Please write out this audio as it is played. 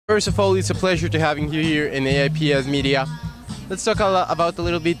First of all, it's a pleasure to having you here in AIPS Media. Let's talk about a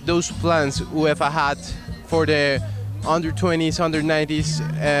little bit those plans UEFA had for the under 20s, under 90s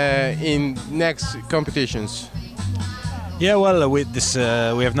in next competitions. Yeah, well, with this,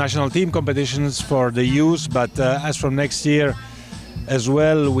 we have national team competitions for the youth, but as from next year as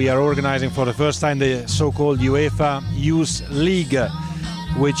well, we are organizing for the first time the so-called UEFA Youth League,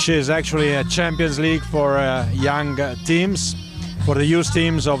 which is actually a Champions League for young teams, for the youth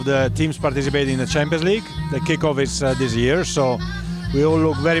teams of the teams participating in the Champions League. The kickoff is this year, so we all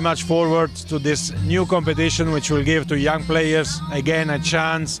look very much forward to this new competition, which will give to young players again a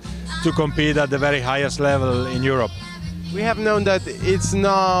chance to compete at the very highest level in Europe. We have known that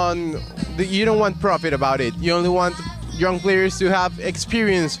you don't want profit about it. You only want young players to have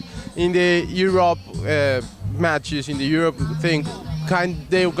experience in the Europe matches, in the Europe thing.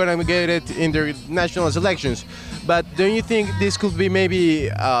 They're gonna get it in their national selections. But don't you think this could be maybe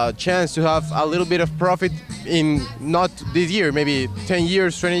a chance to have a little bit of profit in not this year, maybe 10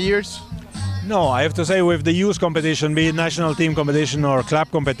 years, 20 years? No, I have to say with the youth competition, be it national team competition or club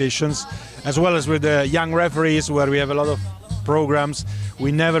competitions, as well as with the young referees where we have a lot of programs,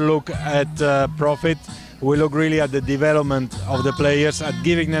 we never look at profit. We look really at the development of the players, at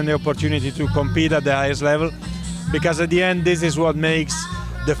giving them the opportunity to compete at the highest level, because at the end this is what makes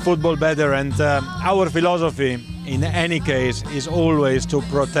the football better, and our philosophy in any case is always to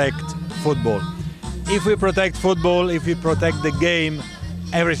protect football. If we protect football, if we protect the game,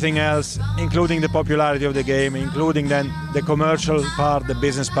 everything else, including the popularity of the game, including then the commercial part, the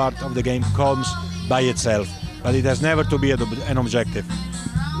business part of the game, comes by itself. But it has never to be an objective.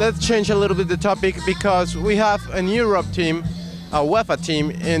 Let's change a little bit the topic, because we have an Europe team, a UEFA team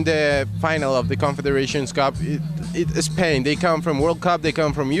in the final of the Confederations Cup. It's Spain. They come from World Cup, they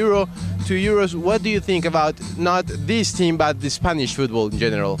come from Euro to Euros. What do you think about not this team but the Spanish football in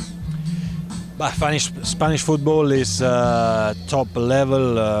general? Spanish football is top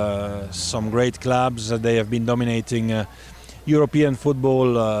level. Some great clubs. They have been dominating European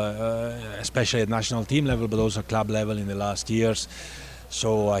football, especially at national team level, but also club level in the last years.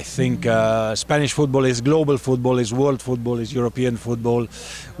 So I think Spanish football is global football, is world football, is European football,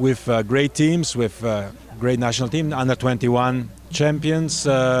 with great teams, with great national team, under 21 champions.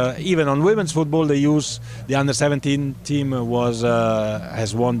 Even on women's football, the under 17 team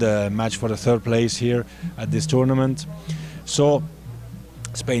has won the match for the third place here at this tournament. So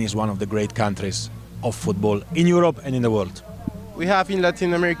Spain is one of the great countries of football in Europe and in the world. We have in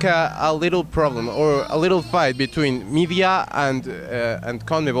Latin America a little problem, or a little fight between media and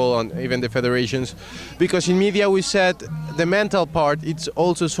CONMEBOL, and even the federations, because in media we said the mental part, it's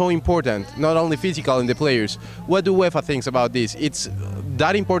also so important, not only physical in the players. What do UEFA thinks about this? It's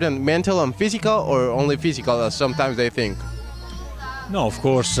that important, mental and physical, or only physical as sometimes they think? No, of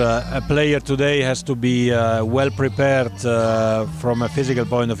course, a player today has to be well prepared from a physical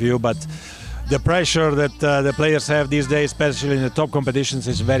point of view, but the pressure that the players have these days, especially in the top competitions,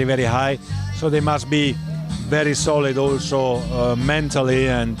 is very, very high. So they must be very solid also mentally,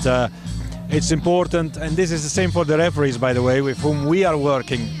 and it's important. And this is the same for the referees, by the way, with whom we are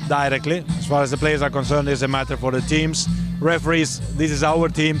working directly. As far as the players are concerned, it's a matter for the teams. Referees, this is our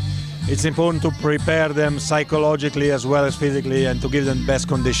team. It's important to prepare them psychologically as well as physically, and to give them best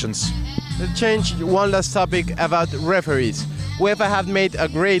conditions. Let's change one last topic about referees. UEFA have made a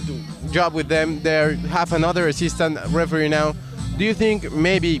great job with them. They have another assistant referee now. Do you think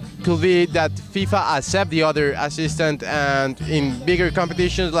maybe could be that FIFA accept the other assistant, and in bigger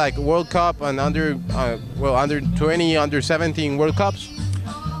competitions like World Cup and under 20, under 17 World Cups?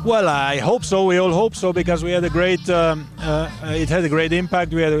 Well, I hope so. We all hope so, because we had a great. It had a great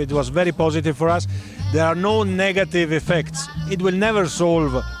impact. It was very positive for us. There are no negative effects. It will never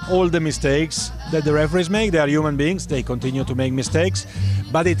solve all the mistakes that the referees make. They are human beings. They continue to make mistakes,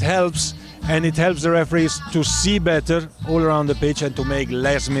 but it helps, and it helps the referees to see better all around the pitch and to make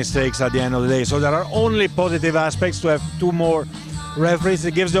less mistakes at the end of the day. So there are only positive aspects to have two more referees.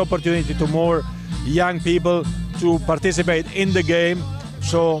 It gives the opportunity to more young people to participate in the game.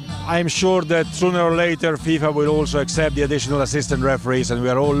 So I'm sure that sooner or later FIFA will also accept the additional assistant referees, and we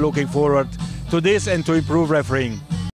are all looking forward to this and to improve refereeing.